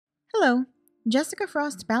Hello, Jessica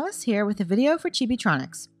Frost Ballas here with a video for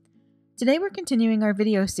Chibitronics. Today we're continuing our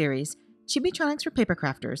video series, Chibitronics for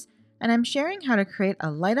Papercrafters, and I'm sharing how to create a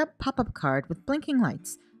light-up pop-up card with blinking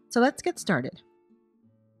lights, so let's get started.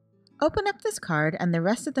 Open up this card and the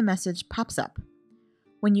rest of the message pops up.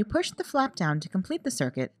 When you push the flap down to complete the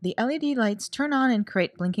circuit, the LED lights turn on and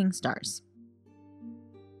create blinking stars.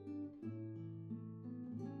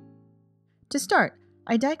 To start,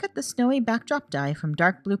 I die cut the snowy backdrop die from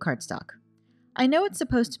dark blue cardstock. I know it's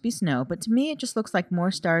supposed to be snow, but to me it just looks like more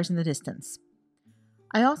stars in the distance.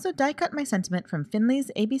 I also die cut my sentiment from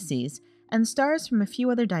Finley's ABCs and stars from a few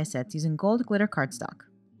other die sets using gold glitter cardstock.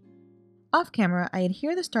 Off camera, I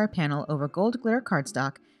adhere the star panel over gold glitter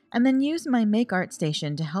cardstock and then use my Make Art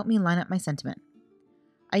station to help me line up my sentiment.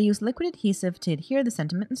 I use liquid adhesive to adhere the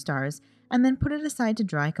sentiment and stars and then put it aside to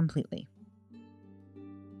dry completely.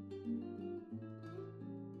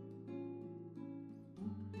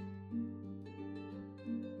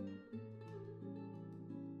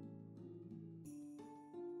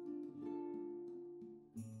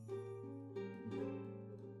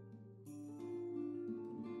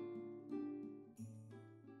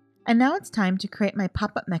 And now it's time to create my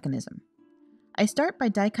pop-up mechanism. I start by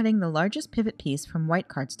die cutting the largest pivot piece from white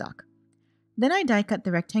cardstock. Then I die cut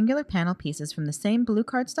the rectangular panel pieces from the same blue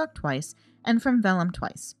cardstock twice and from vellum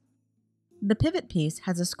twice. The pivot piece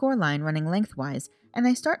has a score line running lengthwise, and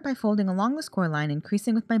I start by folding along the score line and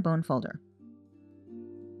creasing with my bone folder.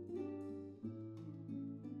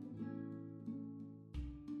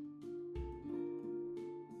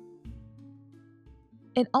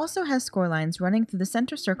 It also has score lines running through the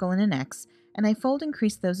center circle in an X, and I fold and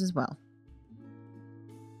crease those as well.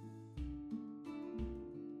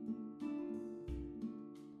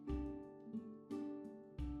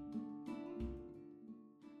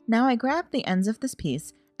 Now I grab the ends of this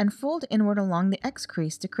piece and fold inward along the X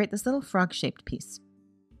crease to create this little frog-shaped piece.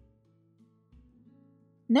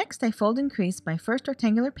 Next, I fold and crease my first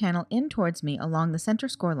rectangular panel in towards me along the center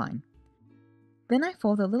score line. Then I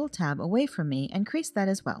fold a little tab away from me and crease that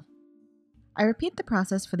as well. I repeat the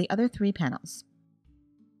process for the other three panels.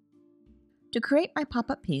 To create my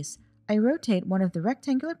pop-up piece, I rotate one of the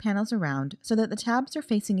rectangular panels around so that the tabs are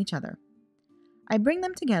facing each other. I bring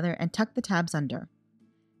them together and tuck the tabs under.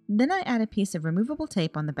 Then I add a piece of removable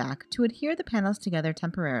tape on the back to adhere the panels together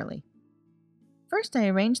temporarily. First, I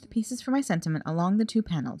arrange the pieces for my sentiment along the two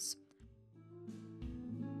panels.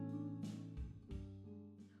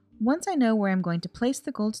 Once I know where I'm going to place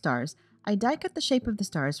the gold stars, I die cut the shape of the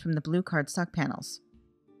stars from the blue cardstock panels.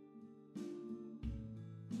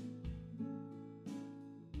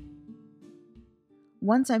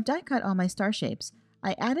 Once I've die cut all my star shapes,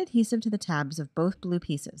 I add adhesive to the tabs of both blue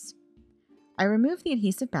pieces. I remove the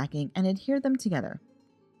adhesive backing and adhere them together.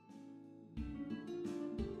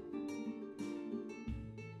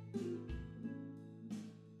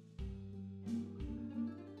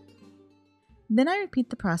 Then I repeat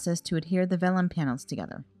the process to adhere the vellum panels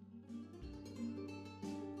together.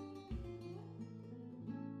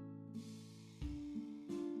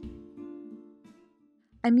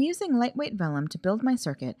 I'm using lightweight vellum to build my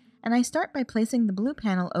circuit, and I start by placing the blue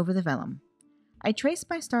panel over the vellum. I trace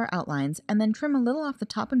my star outlines and then trim a little off the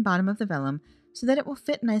top and bottom of the vellum so that it will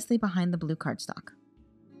fit nicely behind the blue cardstock.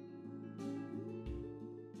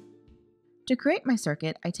 To create my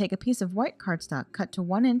circuit, I take a piece of white cardstock cut to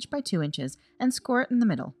 1 inch by 2 inches and score it in the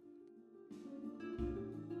middle.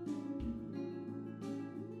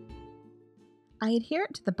 I adhere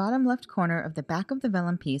it to the bottom left corner of the back of the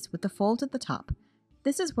vellum piece with the fold at the top.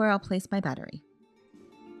 This is where I'll place my battery.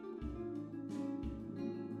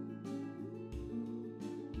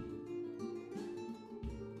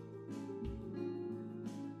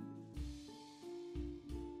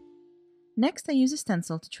 Next, I use a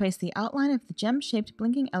stencil to trace the outline of the gem-shaped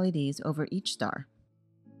blinking LEDs over each star.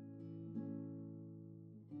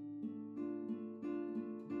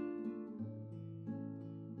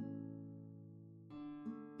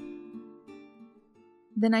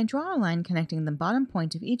 Then I draw a line connecting the bottom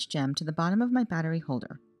point of each gem to the bottom of my battery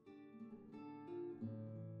holder.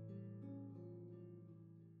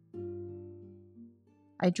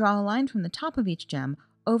 I draw a line from the top of each gem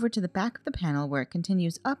over to the back of the panel where it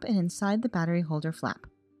continues up and inside the battery holder flap.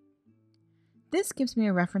 This gives me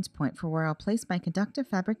a reference point for where I'll place my conductive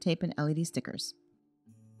fabric tape and LED stickers.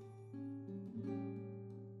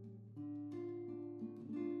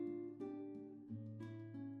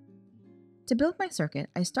 To build my circuit,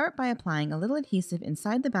 I start by applying a little adhesive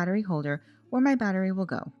inside the battery holder where my battery will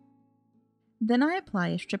go. Then I apply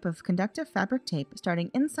a strip of conductive fabric tape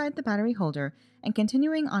starting inside the battery holder and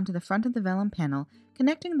continuing onto the front of the vellum panel,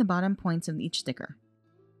 connecting the bottom points of each sticker.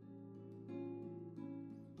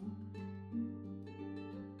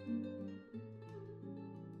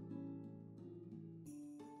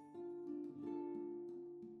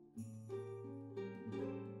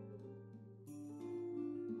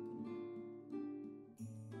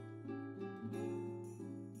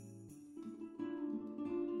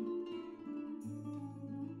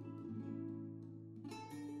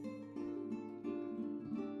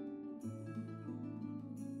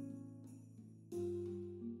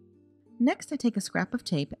 Next, I take a scrap of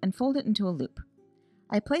tape and fold it into a loop.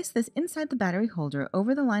 I place this inside the battery holder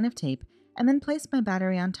over the line of tape and then place my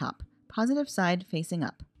battery on top, positive side facing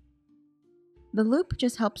up. The loop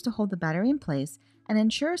just helps to hold the battery in place and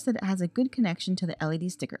ensures that it has a good connection to the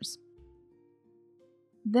LED stickers.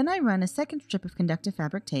 Then I run a second strip of conductive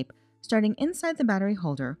fabric tape, starting inside the battery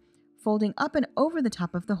holder, folding up and over the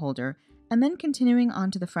top of the holder, and then continuing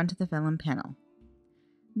on to the front of the vellum panel.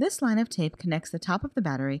 This line of tape connects the top of the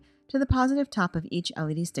battery to the positive top of each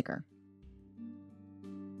LED sticker.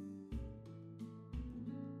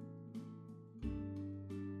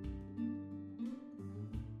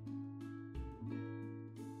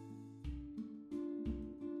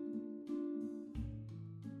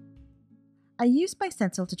 I use my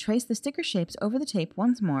stencil to trace the sticker shapes over the tape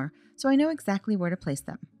once more so I know exactly where to place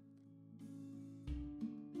them.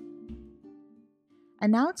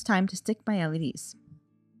 And now it's time to stick my LEDs.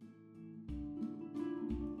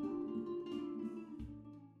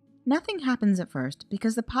 Nothing happens at first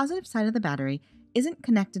because the positive side of the battery isn't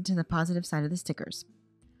connected to the positive side of the stickers.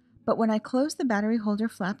 But when I close the battery holder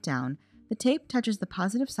flap down, the tape touches the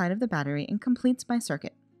positive side of the battery and completes my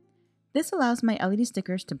circuit. This allows my LED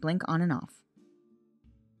stickers to blink on and off.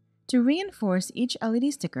 To reinforce each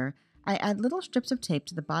LED sticker, I add little strips of tape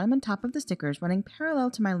to the bottom and top of the stickers running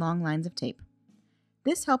parallel to my long lines of tape.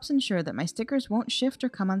 This helps ensure that my stickers won't shift or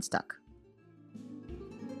come unstuck.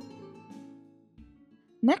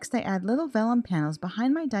 Next, I add little vellum panels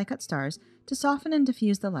behind my die-cut stars to soften and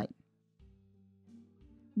diffuse the light.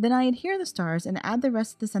 Then I adhere the stars and add the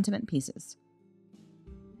rest of the sentiment pieces.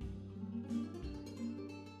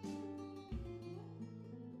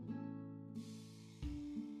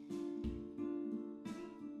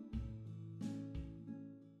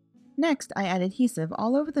 Next, I add adhesive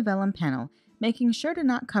all over the vellum panel, making sure to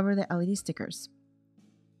not cover the LED stickers.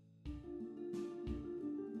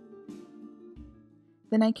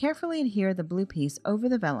 Then I carefully adhere the blue piece over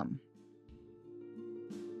the vellum.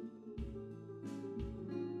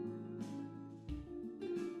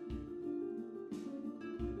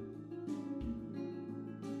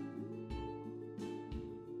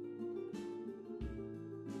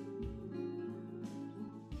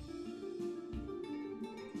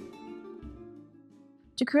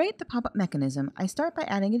 To create the pop-up mechanism, I start by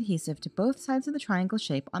adding adhesive to both sides of the triangle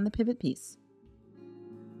shape on the pivot piece.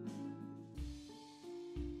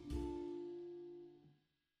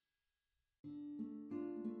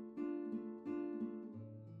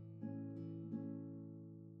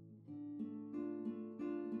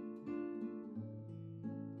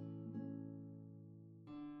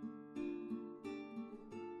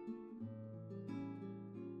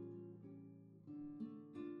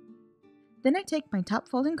 Then I take my top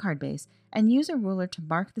folding card base and use a ruler to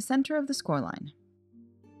mark the center of the score line.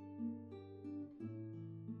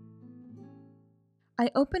 I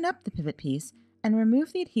open up the pivot piece and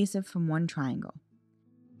remove the adhesive from one triangle.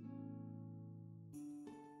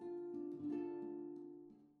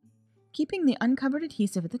 Keeping the uncovered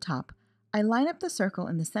adhesive at the top, I line up the circle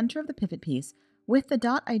in the center of the pivot piece with the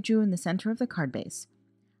dot I drew in the center of the card base.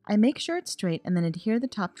 I make sure it's straight and then adhere the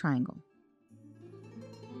top triangle.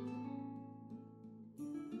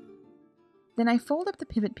 Then I fold up the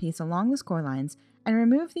pivot piece along the score lines and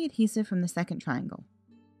remove the adhesive from the second triangle.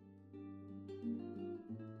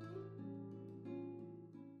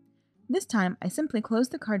 This time, I simply close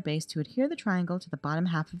the card base to adhere the triangle to the bottom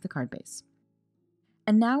half of the card base.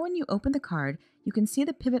 And now when you open the card, you can see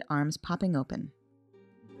the pivot arms popping open.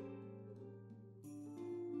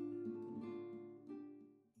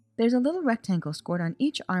 There's a little rectangle scored on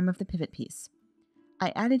each arm of the pivot piece.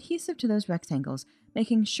 I add adhesive to those rectangles,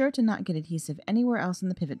 making sure to not get adhesive anywhere else in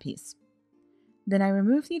the pivot piece. Then I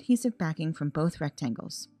remove the adhesive backing from both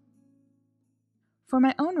rectangles. For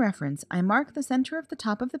my own reference, I mark the center of the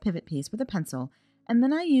top of the pivot piece with a pencil, and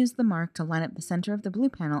then I use the mark to line up the center of the blue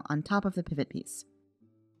panel on top of the pivot piece.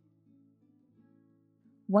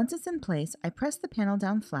 Once it's in place, I press the panel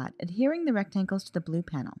down flat, adhering the rectangles to the blue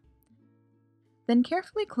panel. Then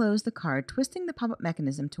carefully close the card, twisting the pop-up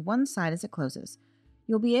mechanism to one side as it closes.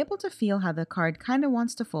 You'll be able to feel how the card kind of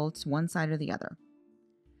wants to fold to one side or the other.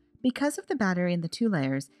 Because of the battery and the two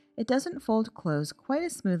layers, it doesn't fold close quite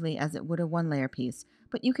as smoothly as it would a one-layer piece,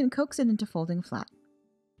 but you can coax it into folding flat.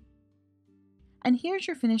 And here's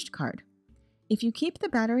your finished card. If you keep the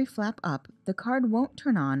battery flap up, the card won't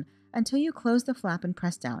turn on until you close the flap and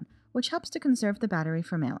press down, which helps to conserve the battery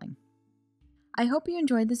for mailing. I hope you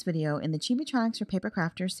enjoyed this video in the Chibitronics for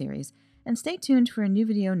Papercrafters series, and stay tuned for a new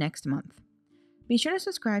video next month. Be sure to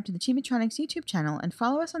subscribe to the Chibitronics YouTube channel and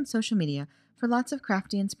follow us on social media for lots of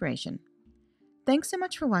crafty inspiration. Thanks so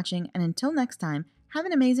much for watching, and until next time, Have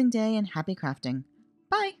an amazing day and happy crafting.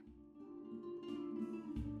 Bye!